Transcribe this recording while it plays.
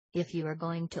If you are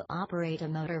going to operate a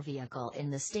motor vehicle in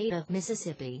the state of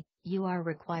Mississippi, you are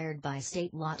required by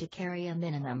state law to carry a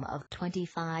minimum of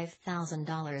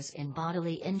 $25,000 in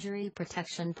bodily injury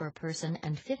protection per person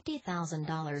and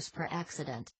 $50,000 per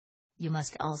accident. You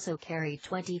must also carry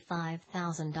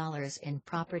 $25,000 in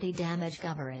property damage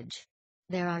coverage.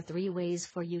 There are 3 ways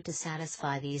for you to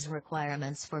satisfy these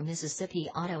requirements for Mississippi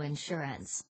auto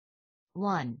insurance.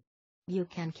 1. You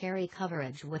can carry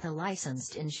coverage with a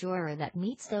licensed insurer that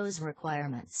meets those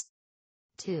requirements.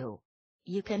 2.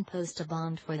 You can post a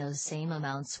bond for those same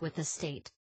amounts with the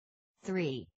state.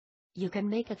 3. You can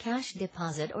make a cash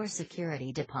deposit or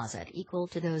security deposit equal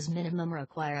to those minimum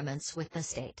requirements with the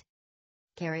state.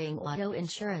 Carrying auto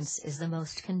insurance is the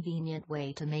most convenient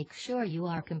way to make sure you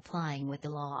are complying with the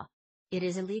law. It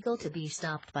is illegal to be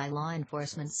stopped by law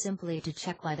enforcement simply to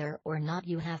check whether or not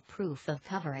you have proof of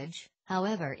coverage.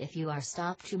 However, if you are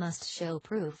stopped, you must show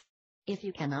proof. If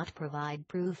you cannot provide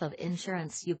proof of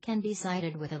insurance, you can be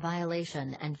cited with a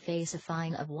violation and face a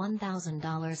fine of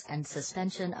 $1,000 and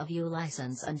suspension of your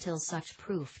license until such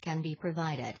proof can be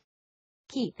provided.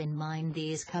 Keep in mind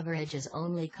these coverages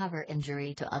only cover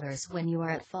injury to others when you are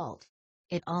at fault.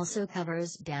 It also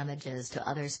covers damages to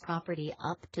others' property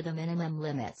up to the minimum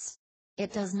limits.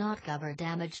 It does not cover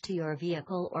damage to your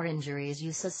vehicle or injuries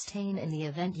you sustain in the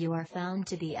event you are found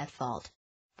to be at fault.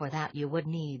 For that you would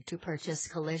need to purchase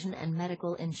collision and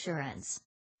medical insurance.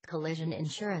 Collision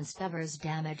insurance covers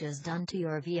damages done to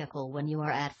your vehicle when you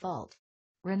are at fault.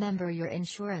 Remember, your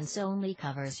insurance only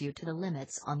covers you to the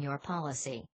limits on your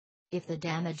policy. If the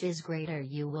damage is greater,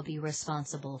 you will be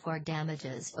responsible for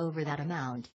damages over that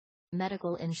amount.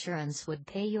 Medical insurance would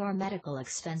pay your medical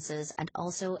expenses and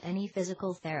also any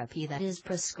physical therapy that is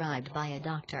prescribed by a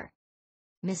doctor.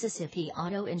 Mississippi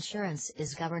auto insurance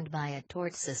is governed by a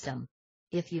tort system.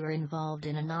 If you are involved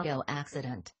in an auto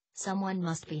accident, someone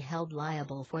must be held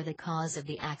liable for the cause of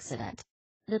the accident.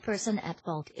 The person at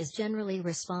fault is generally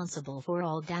responsible for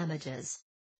all damages.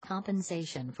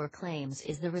 Compensation for claims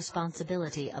is the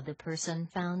responsibility of the person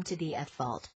found to be at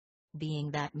fault.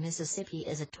 Being that Mississippi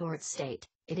is a tort state,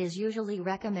 it is usually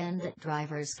recommended that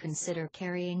drivers consider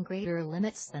carrying greater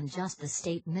limits than just the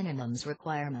state minimums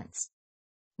requirements.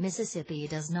 Mississippi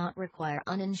does not require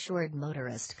uninsured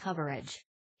motorist coverage.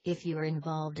 If you are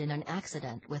involved in an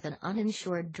accident with an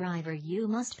uninsured driver, you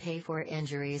must pay for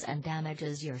injuries and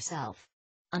damages yourself.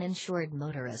 Uninsured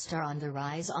motorists are on the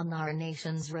rise on our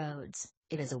nation's roads.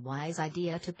 It is a wise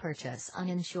idea to purchase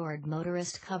uninsured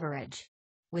motorist coverage.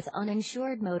 With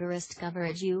uninsured motorist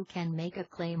coverage, you can make a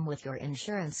claim with your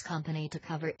insurance company to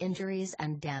cover injuries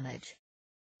and damage.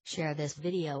 Share this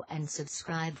video and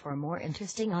subscribe for more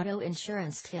interesting auto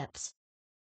insurance tips.